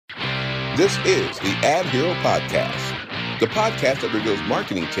This is the Ad Hero Podcast, the podcast that reveals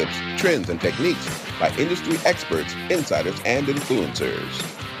marketing tips, trends, and techniques by industry experts, insiders, and influencers.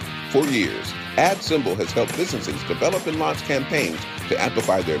 For years, AdSymble has helped businesses develop and launch campaigns to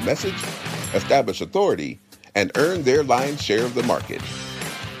amplify their message, establish authority, and earn their lion's share of the market.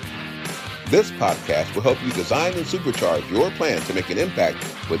 This podcast will help you design and supercharge your plan to make an impact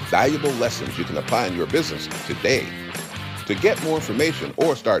with valuable lessons you can apply in your business today. To get more information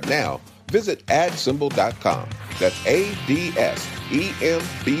or start now, visit adsemble.com. That's ADSEMBLE.com.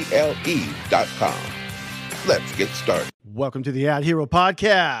 Let's get started. Welcome to the Ad Hero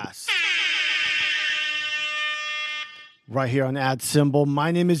Podcast. Right here on AdSymble.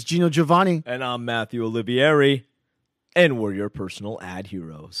 My name is Gino Giovanni. And I'm Matthew Olivieri. And we're your personal ad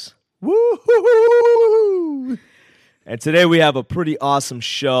heroes. Woo-hoo-hoo-hoo-hoo-hoo. And today we have a pretty awesome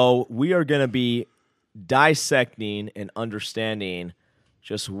show. We are going to be dissecting and understanding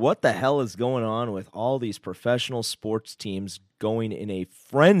just what the hell is going on with all these professional sports teams going in a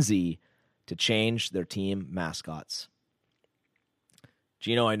frenzy to change their team mascots.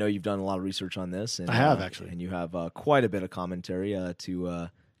 Gino, I know you've done a lot of research on this. And, I have, actually. And you have quite a bit of commentary to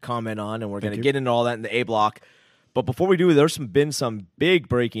comment on, and we're going to get into all that in the A block. But before we do, there's been some big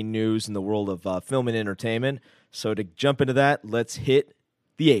breaking news in the world of film and entertainment. So to jump into that, let's hit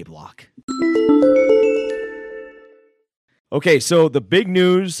the A block. Okay, so the big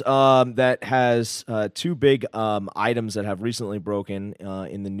news that has two big items that have recently broken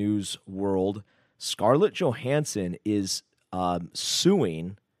in the news world. Scarlett Johansson is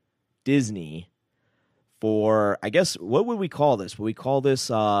suing Disney for, I guess, what would we call this? Would we call this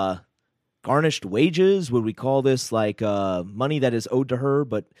garnished wages? Would we call this like money that is owed to her,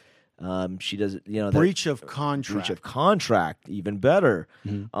 but she doesn't, breach of contract. Breach of contract, even better.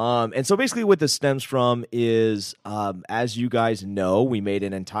 Mm-hmm. And so basically what this stems from is, as you guys know, we made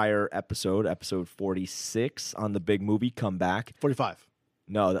an entire episode 46 on the big movie Comeback. 45.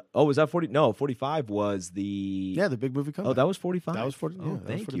 No, was that 40? No, 45 was the... Yeah, the big movie Comeback. Oh, that was 45? That was 40. Oh, yeah, that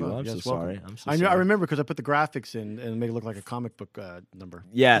thank was you. 45. I'm Yes, so welcome. sorry. I'm so I sorry. remember because I put the graphics in and made it look like a comic book number.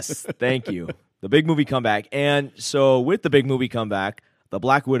 Yes, thank you. The big movie Comeback. And so with the big movie Comeback, The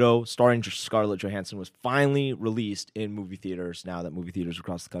Black Widow, starring Scarlett Johansson, was finally released in movie theaters now that movie theaters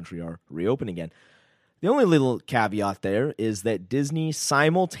across the country are reopening again. The only little caveat there is that Disney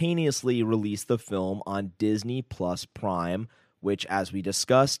simultaneously released the film on Disney Plus Prime, which, as we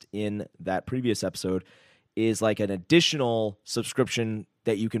discussed in that previous episode, is like an additional subscription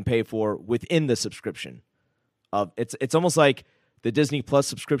that you can pay for within the subscription. It's almost like the Disney Plus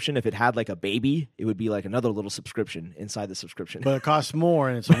subscription. If it had like a baby, it would be like another little subscription inside the subscription. But it costs more,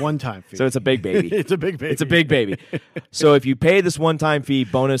 and it's a one-time fee. So it's a big baby. It's a big baby. It's a big baby. So if you pay this one-time fee,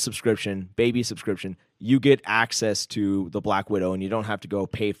 bonus subscription, baby subscription, you get access to The Black Widow, and you don't have to go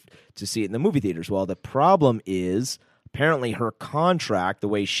pay to see it in the movie theaters. Well, the problem is, apparently her contract, the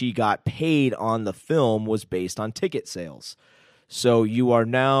way she got paid on the film, was based on ticket sales. So you are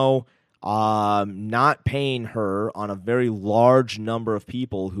now not paying her on a very large number of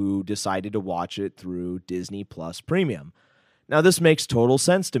people who decided to watch it through Disney Plus Premium. Now, this makes total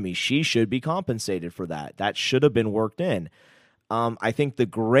sense to me. She should be compensated for that. That should have been worked in. I think the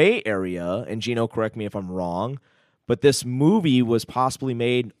gray area, and Gino, correct me if I'm wrong, but this movie was possibly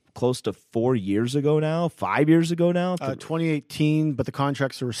made close to 4 years ago now, 5 years ago now? 2018, but the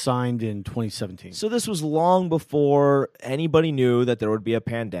contracts were signed in 2017. So this was long before anybody knew that there would be a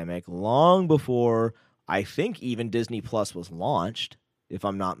pandemic, long before I think even Disney Plus was launched, if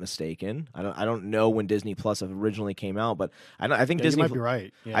I'm not mistaken. I don't know when Disney Plus originally came out, but I think Disney you might be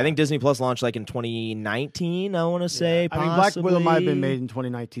right. Yeah. I think Disney Plus launched like in 2019, I want to say. I mean, Black Widow might have been made in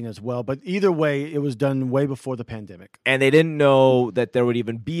 2019 as well, but either way, it was done way before the pandemic. And they didn't know that there would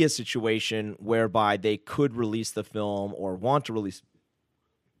even be a situation whereby they could release the film or want to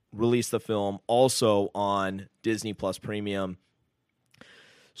release the film also on Disney Plus Premium.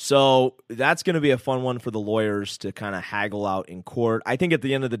 So that's going to be a fun one for the lawyers to kind of haggle out in court. I think at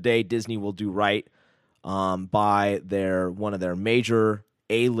the end of the day, Disney will do right by one of their major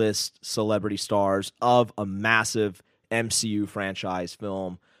A-list celebrity stars of a massive MCU franchise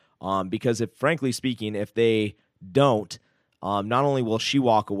film. Because frankly speaking, if they don't, not only will she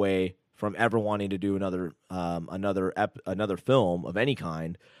walk away from ever wanting to do another film of any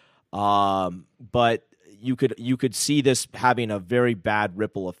kind, but you could see this having a very bad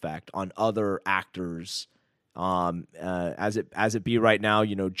ripple effect on other actors. As it be right now,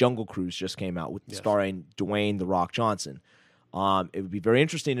 Jungle Cruise just came out with starring Dwayne "The Rock" Johnson. It would be very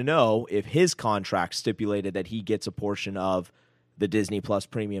interesting to know if his contract stipulated that he gets a portion of the Disney Plus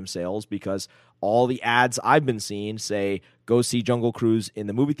premium sales, because all the ads I've been seeing say go see Jungle Cruise in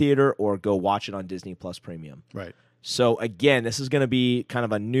the movie theater or go watch it on Disney Plus Premium. Right. So again, this is going to be kind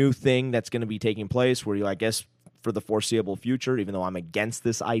of a new thing that's going to be taking place where I guess for the foreseeable future, even though I'm against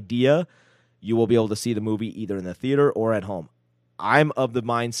this idea, you will be able to see the movie either in the theater or at home. I'm of the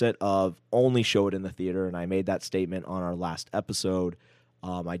mindset of only show it in the theater, and I made that statement on our last episode.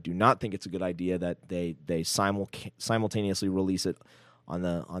 I do not think it's a good idea that they simultaneously release it on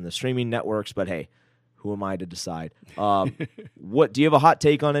the streaming networks. But hey, who am I to decide? What do you have a hot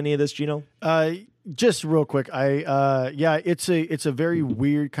take on any of this, Gino? Just real quick, it's a very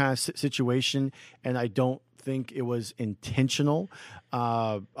weird kind of situation, and I don't think it was intentional,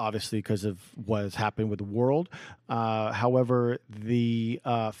 obviously because of what has happened with the world. However, the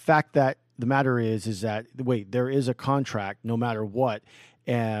fact that the matter is that there is a contract no matter what,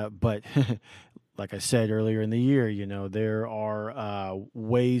 but like I said earlier in the year, there are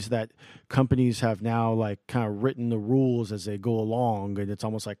ways that companies have now kind of written the rules as they go along, and it's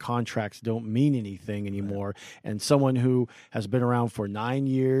almost like contracts don't mean anything anymore. Right. And someone who has been around for 9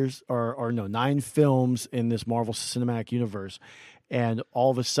 years or 9 films in this Marvel Cinematic Universe, and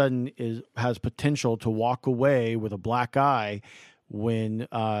all of a sudden has potential to walk away with a black eye when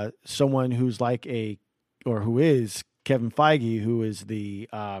someone who is Kevin Feige, who is the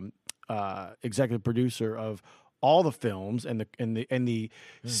executive producer of all the films and the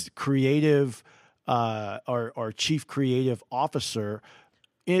creative or chief creative officer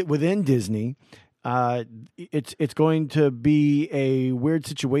within Disney, it's going to be a weird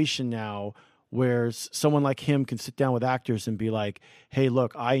situation now where someone like him can sit down with actors and be like, "Hey,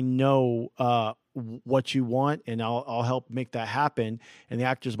 look, I know what you want, and I'll help make that happen." And the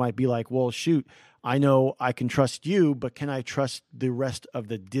actors might be like, "Well, shoot, I know I can trust you, but can I trust the rest of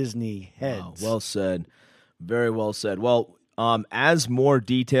the Disney heads?" Wow, well said. Very well said. Well, as more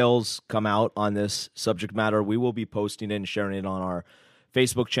details come out on this subject matter, we will be posting it and sharing it on our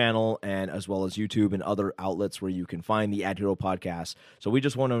Facebook channel and as well as YouTube and other outlets where you can find the Ad Hero podcast. So we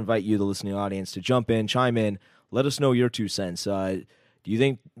just want to invite you, the listening audience, to jump in, chime in, let us know your 2 cents. Do you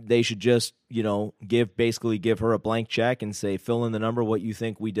think they should just, give her a blank check and say, fill in the number what you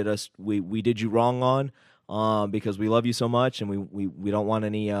think we did you wrong on, because we love you so much and we don't want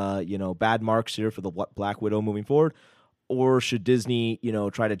any bad marks here for the Black Widow moving forward? Or should Disney,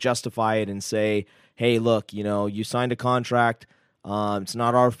 try to justify it and say, hey, look, you signed a contract. It's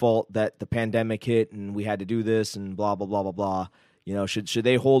not our fault that the pandemic hit and we had to do this and blah blah blah blah blah. Should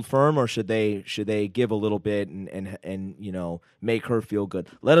they hold firm, or should they give a little bit and make her feel good?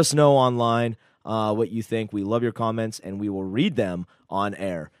 Let us know online what you think. We love your comments and we will read them on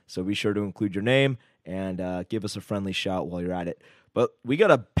air. So be sure to include your name and give us a friendly shout while you're at it. But we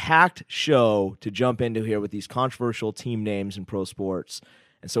got a packed show to jump into here with these controversial team names in pro sports.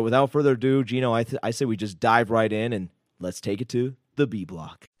 And so without further ado, Gino, I say we just dive right in and let's take it to the B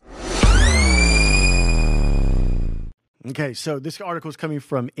block. Okay, so this article is coming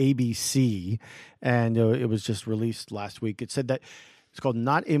from ABC, and it was just released last week. It said that it's called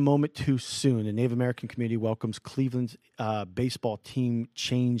 "Not a Moment Too Soon." The Native American community welcomes Cleveland's baseball team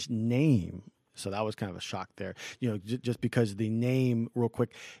change name. So that was kind of a shock there, just because the name, real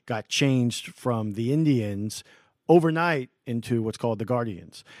quick, got changed from the Indians overnight into what's called the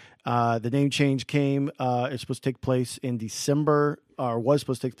Guardians. The name change it's supposed to take place in December, or was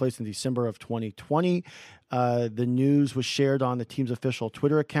supposed to take place in December of 2020. The news was shared on the team's official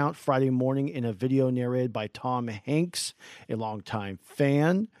Twitter account Friday morning in a video narrated by Tom Hanks, a longtime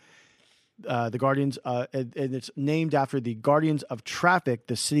fan. The Guardians, and it's named after the Guardians of Traffic,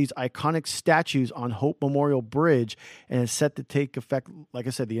 the city's iconic statues on Hope Memorial Bridge, and is set to take effect, like I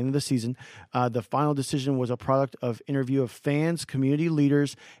said, the end of the season. The final decision was a product of interview of fans, community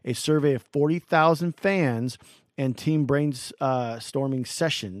leaders, a survey of 40,000 fans, and team brainstorming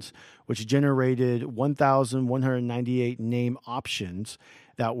sessions, which generated 1,198 name options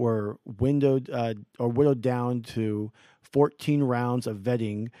that were whittled down to 14 rounds of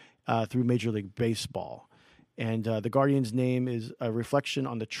vetting through Major League Baseball. And the Guardians name is a reflection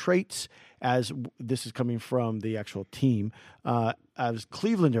on the traits, as this is coming from the actual team, as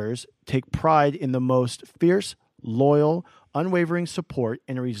Clevelanders take pride in the most fierce, loyal, unwavering support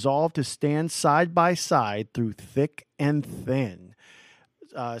and a resolve to stand side by side through thick and thin.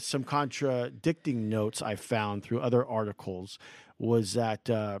 Some contradicting notes I found through other articles was that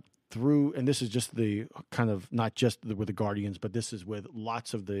through, and this is just the kind of not just with the Guardians, but this is with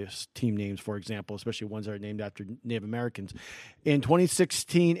lots of the team names, for example, especially ones that are named after Native Americans. In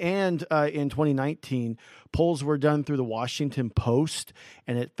 2016 and in 2019, polls were done through the Washington Post,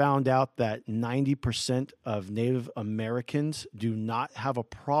 and it found out that 90% of Native Americans do not have a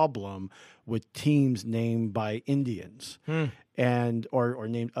problem with teams named by Indians. And or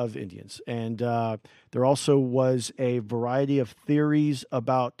named of Indians. And there also was a variety of theories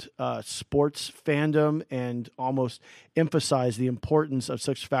about sports fandom, and almost emphasized the importance of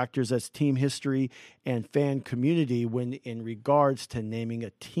such factors as team history and fan community when in regards to naming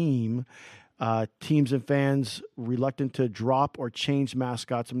a team. Teams and fans reluctant to drop or change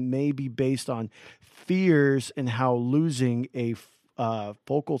mascots may be based on fears and how losing a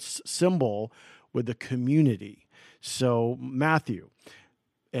focal symbol with the community. So, Matthew,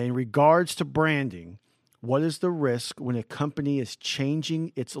 in regards to branding, what is the risk when a company is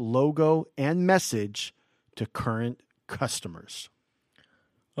changing its logo and message to current customers?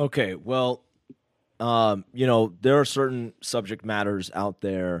 Okay, well, there are certain subject matters out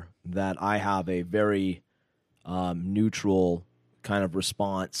there that I have a very neutral kind of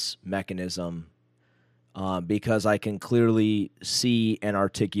response mechanism because I can clearly see and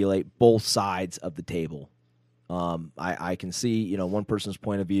articulate both sides of the table. I can see, one person's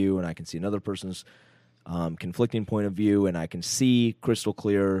point of view, and I can see another person's conflicting point of view, and I can see crystal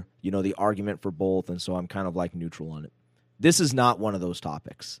clear, the argument for both, and so I'm kind of like neutral on it. This is not one of those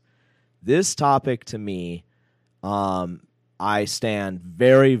topics. This topic, to me, I stand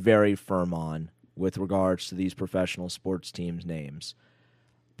very, very firm on with regards to these professional sports teams' names.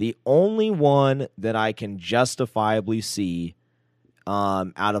 The only one that I can justifiably see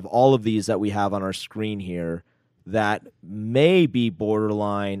out of all of these that we have on our screen here that may be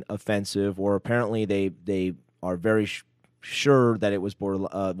borderline offensive, or apparently they are very sure that it was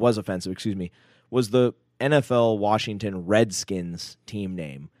was offensive, was the NFL Washington Redskins team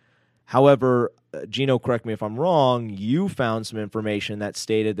name. However, Gino, correct me if I'm wrong, you found some information that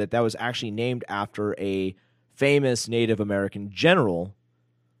stated that was actually named after a famous Native American general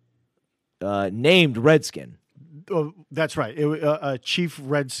named Redskin. Oh, that's right. Chief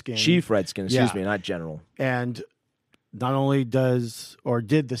Redskin. Chief Redskin, excuse me, not general. And not only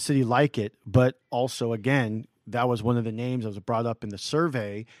did the city like it, but also, again, that was one of the names that was brought up in the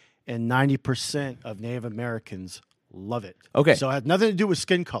survey, and 90% of Native Americans love it. Okay. So it had nothing to do with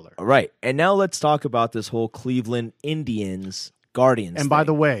skin color. Right. And now let's talk about this whole Cleveland Indians Guardians And thing. by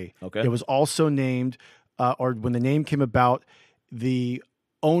the way, Okay. it was also named, or when the name came about, the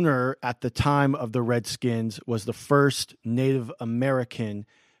owner at the time of the Redskins was the first Native American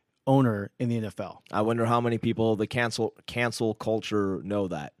owner in the NFL. I wonder how many people the cancel culture know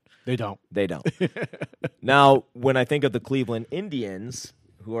that. They don't. They don't. Now, when I think of the Cleveland Indians,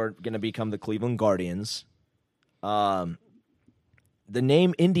 who are going to become the Cleveland Guardians, the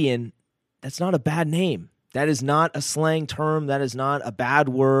name Indian, that's not a bad name. That is not a slang term. That is not a bad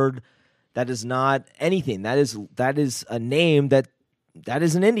word. That is not anything. That is a name that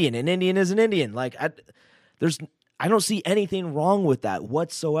is an Indian. An Indian is an Indian. Like I don't see anything wrong with that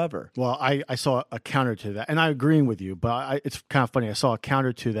whatsoever. Well, I saw a counter to that, and I'm agreeing with you, but it's kind of funny. I saw a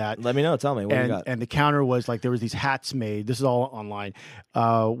counter to that. Let me know. Tell me what you got. And the counter was like there was these hats made. This is all online,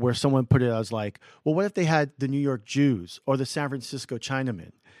 where someone put it as like, well, what if they had the New York Jews or the San Francisco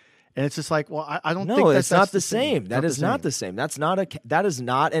Chinamen? And it's just like, well, I don't think that's not the same. That is not the same. That is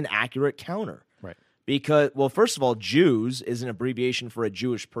not an accurate counter. Right. Because, well, first of all, Jews is an abbreviation for a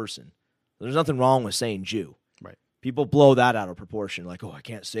Jewish person. There's nothing wrong with saying Jew. Right. People blow that out of proportion. Like, oh, I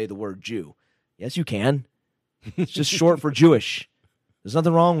can't say the word Jew. Yes, you can. It's just short for Jewish. There's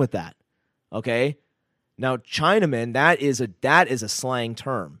nothing wrong with that. Okay? Now, Chinaman, that is a slang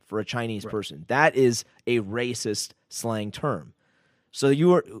term for a Chinese person. That is a racist slang term. So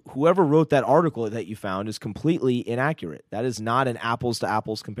whoever wrote that article that you found is completely inaccurate. That is not an apples to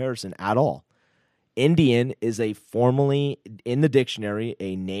apples comparison at all. Indian is a formally in the dictionary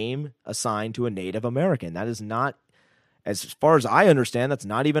a name assigned to a Native American. That is not, as far as I understand, that's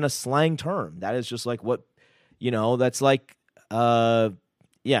not even a slang term. That is just like what, that's like, I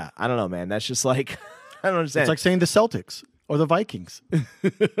don't know, man. That's just like, I don't understand. It's like saying the Celtics or the Vikings.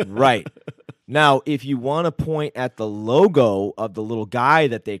 Right. Now, if you want to point at the logo of the little guy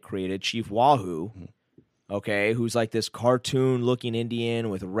that they created, Chief Wahoo, okay, who's like this cartoon-looking Indian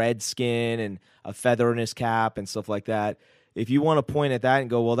with red skin and a feather in his cap and stuff like that, if you want to point at that and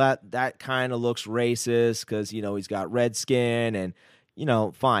go, well, that kind of looks racist because, he's got red skin and,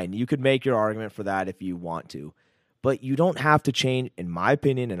 fine. You could make your argument for that if you want to. But you don't have to change, in my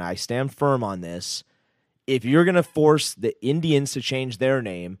opinion, and I stand firm on this, if you're going to force the Indians to change their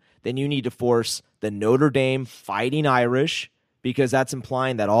name, then you need to force the Notre Dame Fighting Irish, because that's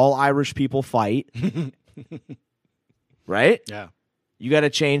implying that all Irish people fight. Right? Yeah. You got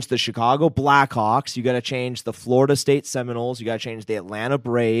to change the Chicago Blackhawks. You got to change the Florida State Seminoles. You got to change the Atlanta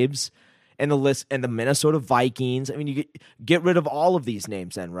Braves and the Minnesota Vikings. I mean, you get rid of all of these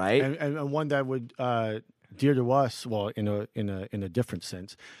names then, right? And one that would dear to us, well, in a different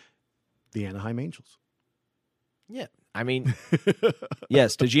sense, the Anaheim Angels. Yeah. I mean,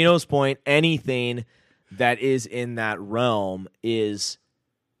 yes, to Gino's point, anything that is in that realm is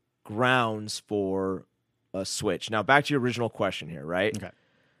grounds for a switch. Now, back to your original question here, right? Okay.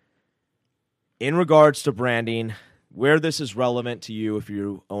 In regards to branding, where this is relevant to you if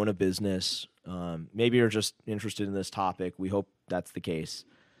you own a business, maybe you're just interested in this topic. We hope that's the case.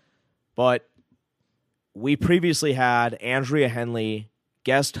 But we previously had Andrea Henley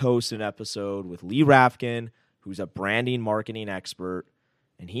guest host an episode with Lee Rafkin, who's a branding marketing expert,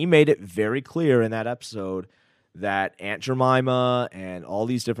 and he made it very clear in that episode that Aunt Jemima and all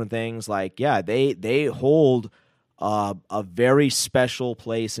these different things, like, yeah, they hold a very special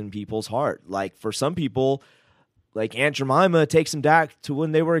place in people's heart. Like, for some people, like Aunt Jemima takes them back to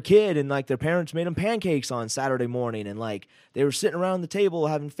when they were a kid, and like their parents made them pancakes on Saturday morning, and like they were sitting around the table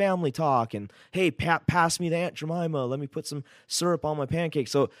having family talk, and hey, pass me the Aunt Jemima, let me put some syrup on my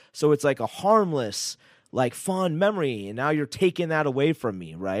pancakes. So it's like a harmless, like fond memory, and now you're taking that away from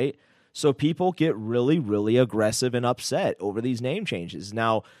me, right? So people get really, really aggressive and upset over these name changes.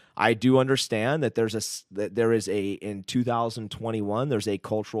 Now, I do understand that there is in 2021, there's a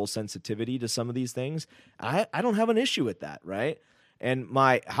cultural sensitivity to some of these things. I don't have an issue with that, right? And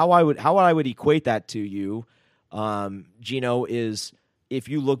how I would equate that to you, Gino, is if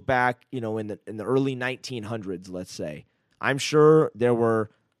you look back, in the early 1900s, let's say, I'm sure there were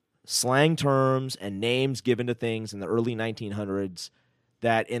slang terms and names given to things in the early 1900s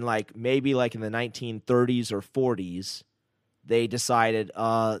that in maybe in the 1930s or 40s, they decided,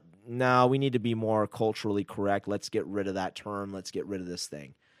 no, we need to be more culturally correct. Let's get rid of that term. Let's get rid of this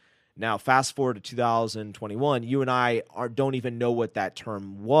thing. Now, fast forward to 2021, you and I don't even know what that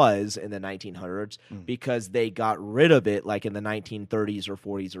term was in the 1900s because they got rid of it in the 1930s or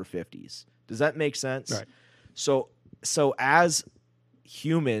 40s or 50s. Does that make sense? Right. So as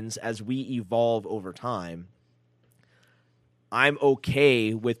humans, as we evolve over time, I'm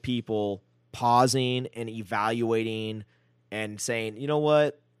okay with people pausing and evaluating and saying, you know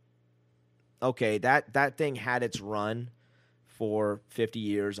what? Okay, that thing had its run for 50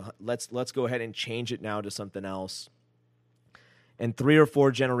 years. Let's go ahead and change it now to something else. And 3 or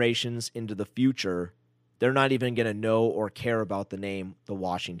 4 generations into the future, they're not even going to know or care about the name the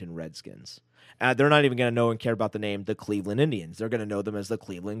Washington Redskins. They're not even going to know and care about the name the Cleveland Indians. They're going to know them as the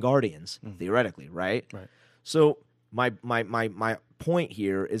Cleveland Guardians, theoretically, right? Right. So my point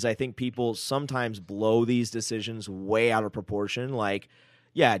here is I think people sometimes blow these decisions way out of proportion. Like,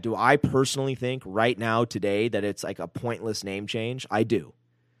 yeah, do I personally think right now today that it's like a pointless name change? I do.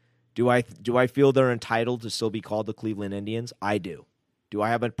 Do I feel they're entitled to still be called the Cleveland Indians? I do. Do I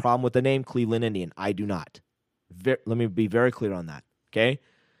have a problem with the name Cleveland Indian? I do not. Let me be very clear on that, okay?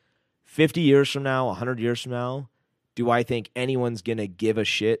 50 years from now, 100 years from now, do I think anyone's going to give a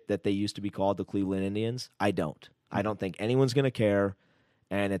shit that they used to be called the Cleveland Indians? I don't. I don't think anyone's going to care,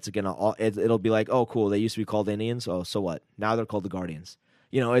 and it'll be like, oh, cool, they used to be called Indians. Oh, so what? Now they're called the Guardians.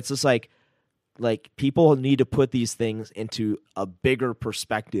 It's just like people need to put these things into a bigger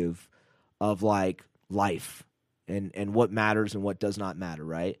perspective of life and what matters and what does not matter,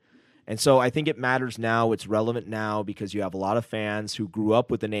 right? And so I think it matters now. It's relevant now because you have a lot of fans who grew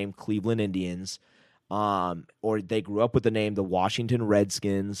up with the name Cleveland Indians, or they grew up with the name the Washington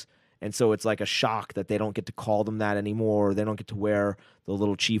Redskins. And so it's like a shock that they don't get to call them that anymore. They don't get to wear the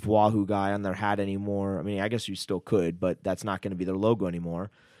little Chief Wahoo guy on their hat anymore. I mean, I guess you still could, but that's not going to be their logo anymore.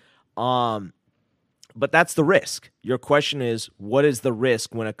 But that's the risk. Your question is, what is the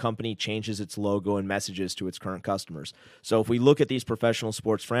risk when a company changes its logo and messages to its current customers? So if we look at these professional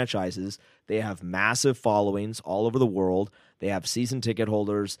sports franchises, they have massive followings all over the world. They have season ticket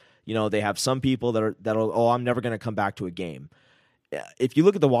holders. They have some people that'll I'm never going to come back to a game. If you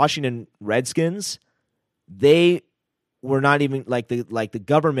look at the Washington Redskins, they were not even like the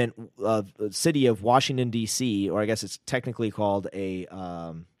government of the city of Washington D.C., or I guess it's technically called a.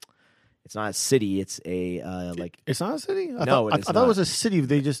 It's not a city. It's a It's not a city. I thought it was a city.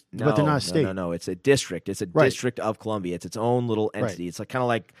 But they're not a state. No. It's a district. It's a district of Columbia. It's its own little entity. It's kind of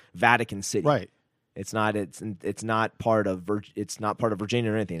like Vatican City. Right. It's not. It's not part of. It's not part of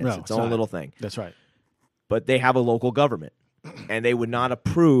Virginia or anything. It's its own little thing. That's right. But they have a local government, and they would not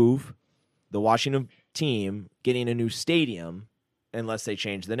approve the Washington team getting a new stadium unless they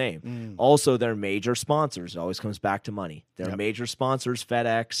change the name. Also, their major sponsors, it always comes back to money. Their major sponsors,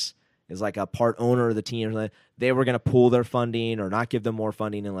 FedEx, is like a part owner of the team. They were going to pull their funding or not give them more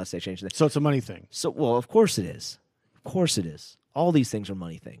funding unless they change the name. So it's a money thing. So, well, of course it is. Of course it is. All these things are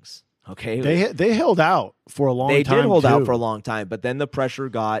money things. Okay, they held out for a long time. They did hold out for a long time, but then the pressure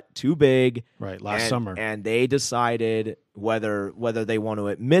got too big. Right, last summer, and they decided whether they want to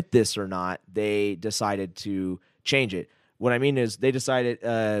admit this or not. They decided to change it. What I mean is, they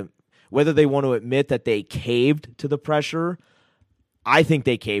decided whether they want to admit that they caved to the pressure. I think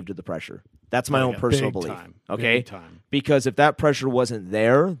they caved to the pressure. That's my own personal belief. Okay, big time. Because if that pressure wasn't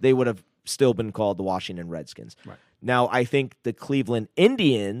there, they would have still been called the Washington Redskins. Right. Now, I think the Cleveland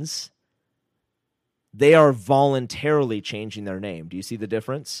Indians, they are voluntarily changing their name. Do you see the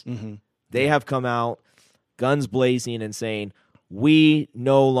difference? Mm-hmm. They have come out guns blazing and saying, we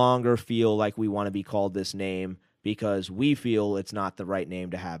no longer feel like we want to be called this name because we feel it's not the right name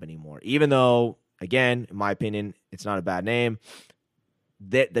to have anymore. Even though, again, in my opinion, it's not a bad name,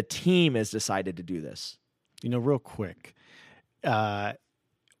 the team has decided to do this. Real quick,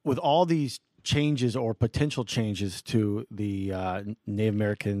 with all these changes or potential changes to the Native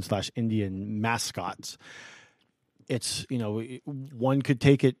American / Indian mascots, it's, one could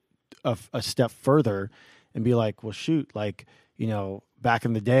take it a step further and be like, well, shoot, like, back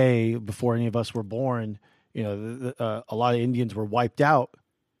in the day before any of us were born, a lot of Indians were wiped out,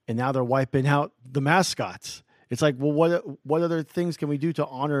 and now they're wiping out the mascots. It's like, well, what other things can we do to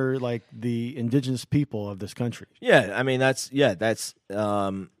honor like the indigenous people of this country? Yeah, I mean that's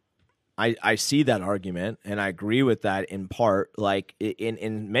I see that argument, and I agree with that in part. Like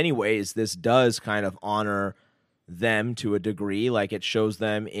in many ways, this does kind of honor them to a degree. Like it shows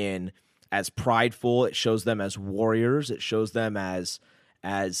them as prideful. It shows them as warriors. It shows them as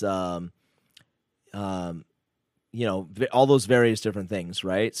all those various different things,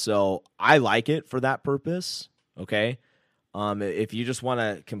 right? So I like it for that purpose. Okay, if you just want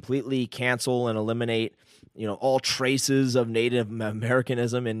to completely cancel and eliminate, all traces of Native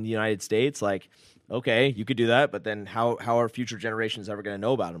Americanism in the United States, like, okay, you could do that, but then how are future generations ever going to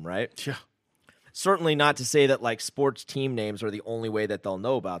know about them, right? Yeah. Certainly not to say that like sports team names are the only way that they'll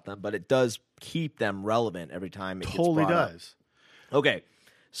know about them, but it does keep them relevant every time it totally gets brought does. Up. Okay,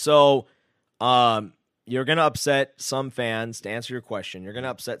 so you're going to upset some fans. To answer your question, you're going to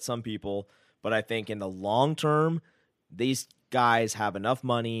upset some people, but I think in the long term, these guys have enough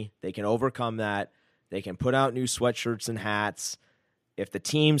money. They can overcome that. They can put out new sweatshirts and hats. If the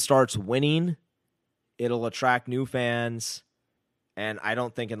team starts winning, it'll attract new fans, and I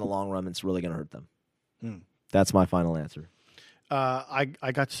don't think in the long run it's really going to hurt them. That's my final answer.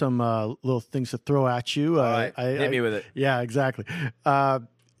 I got some little things to throw at you. All right. Hit me with it. Yeah, exactly.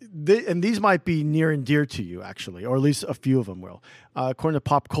 And these might be near and dear to you, actually, or at least a few of them will. According to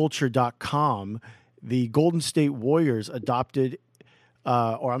popculture.com, the Golden State Warriors adopted,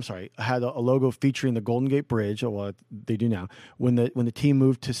 had a logo featuring the Golden Gate Bridge, or what they do now, when the team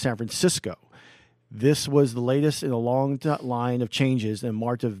moved to San Francisco. This was the latest in a long line of changes and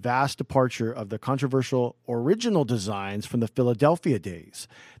marked a vast departure of the controversial original designs from the Philadelphia days.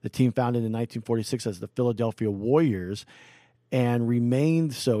 The team founded in 1946 as the Philadelphia Warriors and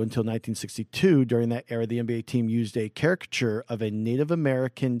remained so until 1962. During that era, the NBA team used a caricature of a Native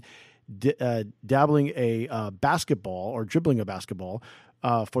American dabbling a basketball or dribbling a basketball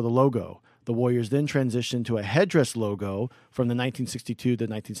for the logo. The Warriors then transitioned to a headdress logo from the 1962 to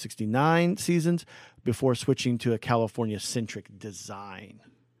 1969 seasons before switching to a California-centric design.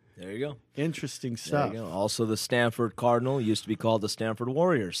 There you go. Interesting stuff. There you go. Also, the Stanford Cardinal used to be called the Stanford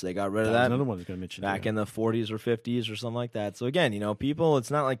Warriors. They got rid of that. Another one I was going to mention back in the 40s or 50s or something like that. So again, people, it's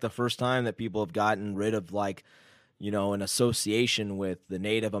not like the first time that people have gotten rid of like, an association with the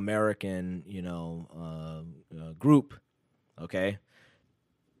Native American, group. Okay.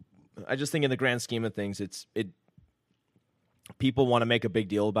 I just think in the grand scheme of things, people want to make a big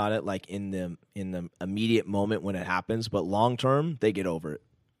deal about it, like in the immediate moment when it happens, but long term they get over it.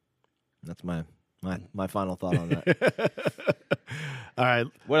 That's my final thought on that. All right.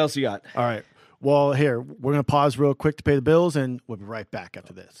 What else you got? All right. Well, here, we're going to pause real quick to pay the bills, and we'll be right back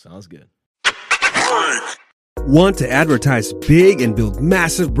after this. Sounds good. Want to advertise big and build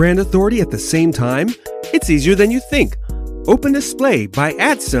massive brand authority at the same time? It's easier than you think. Open Display by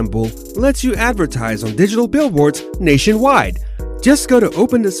AdSemble lets you advertise on digital billboards nationwide. Just go to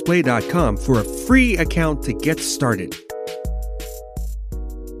opendisplay.com for a free account to get started.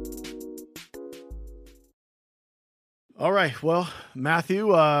 All right. Well, Matthew,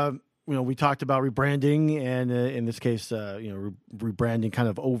 we talked about rebranding, and in this case, rebranding kind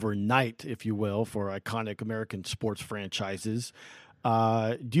of overnight, if you will, for iconic American sports franchises.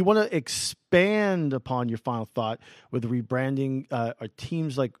 Do you want to expand upon your final thought with rebranding? Are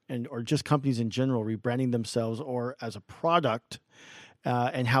teams or just companies in general rebranding themselves or as a product,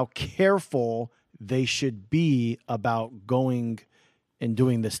 and how careful they should be about going and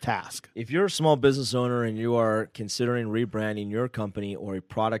doing this task? If you're a small business owner and you are considering rebranding your company or a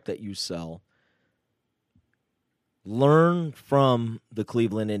product that you sell, learn from the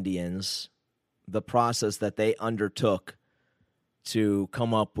Cleveland Indians the process that they undertook to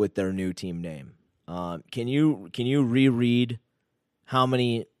come up with their new team name. Can you reread how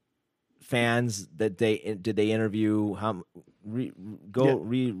many fans that did they interview?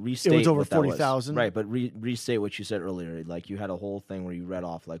 Restate. It was over what that 40,000. Right, but restate what you said earlier. Like you had a whole thing where you read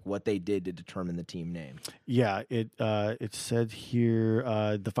off like what they did to determine the team name. Yeah, it said here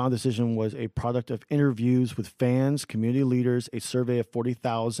the final decision was a product of interviews with fans, community leaders, a survey of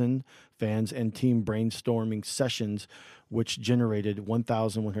 40,000 fans, and team brainstorming sessions, which generated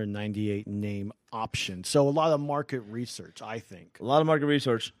 1,198 name options. So a lot of market research, I think. A lot of market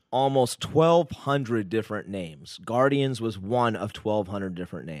research, almost 1,200 different names. Guardians was one of 1,200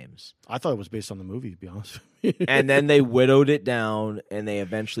 different names. I thought it was based on the movie, to be honest. And then they widowed it down, and they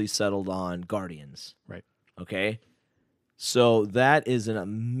eventually settled on Guardians. Right. Okay? So that is an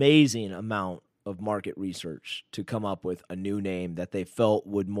amazing amount of market research to come up with a new name that they felt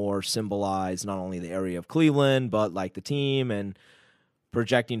would more symbolize not only the area of Cleveland, but like the team and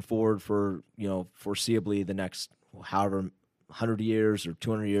projecting forward for, foreseeably the next however 100 years or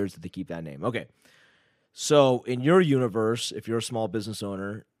 200 years that they keep that name. Okay. So in your universe, if you're a small business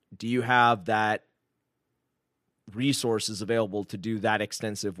owner, do you have that resources available to do that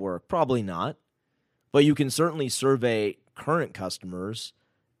extensive work? Probably not. But you can certainly survey current customers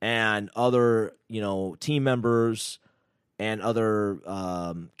and other, team members and other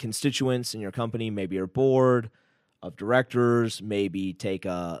constituents in your company, maybe your board of directors, maybe take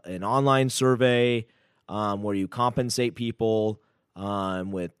an online survey where you compensate people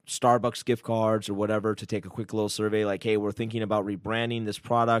with Starbucks gift cards or whatever to take a quick little survey like, hey, we're thinking about rebranding this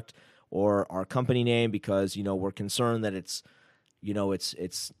product or our company name because, we're concerned that it's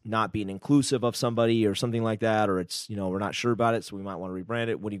not being inclusive of somebody or something like that, or it's, we're not sure about it, so we might want to rebrand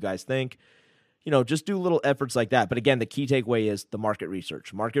it. What do you guys think? Just do little efforts like that. But again, the key takeaway is the market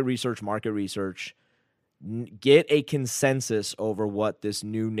research. Get a consensus over what this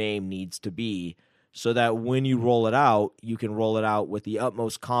new name needs to be so that when you roll it out, you can roll it out with the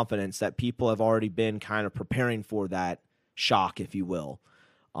utmost confidence that people have already been kind of preparing for that shock, if you will.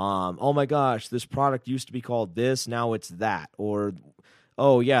 Oh my gosh, this product used to be called this, now it's that. Or,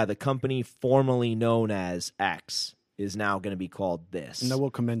 oh yeah, the company formerly known as X is now going to be called this. And they will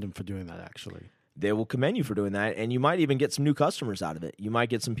commend them for doing that, actually. They will commend you for doing that, and you might even get some new customers out of it. You might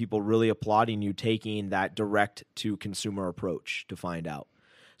get some people really applauding you taking that direct-to-consumer approach to find out.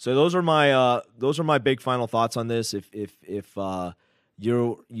 So those are my big final thoughts on this. If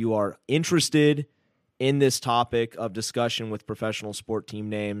you are interested in this topic of discussion with professional sport team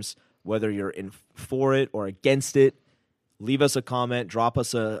names, whether you're for it or against it, leave us a comment, drop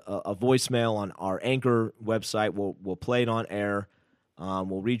us a voicemail on our Anchor website. We'll play it on air.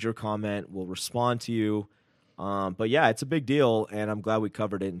 We'll read your comment. We'll respond to you. But yeah, it's a big deal, and I'm glad we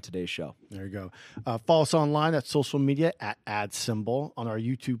covered it in today's show. There you go. Follow us online at social media at AdSymbol on our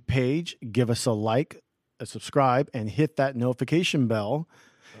YouTube page. Give us a like, a subscribe, and hit that notification bell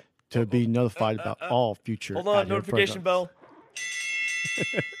to be notified about all future. Hold on, notification bell.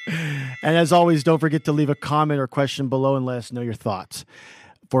 And as always, don't forget to leave a comment or question below and let us know your thoughts.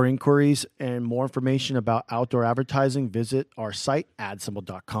 For inquiries and more information about outdoor advertising, visit our site,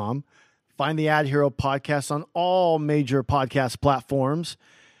 adsymbol.com. Find the Ad Hero podcast on all major podcast platforms.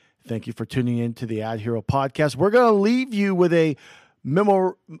 Thank you for tuning in to the Ad Hero podcast. We're going to leave you with a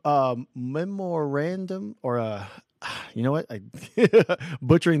memorandum or a... You know what?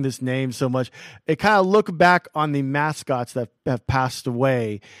 Butchering this name so much. It kind of look back on the mascots that have passed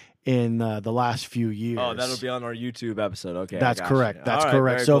away in the last few years. Oh, that'll be on our YouTube episode. Okay, that's correct. That's right,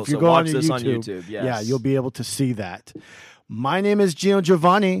 correct. So cool. if you go on YouTube, yes. yeah, you'll be able to see that. My name is Gino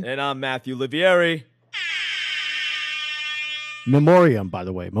Giovanni. And I'm Matthew Livieri. Memoriam, by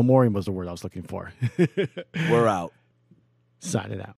the way. Memoriam was the word I was looking for. We're out. Signing out.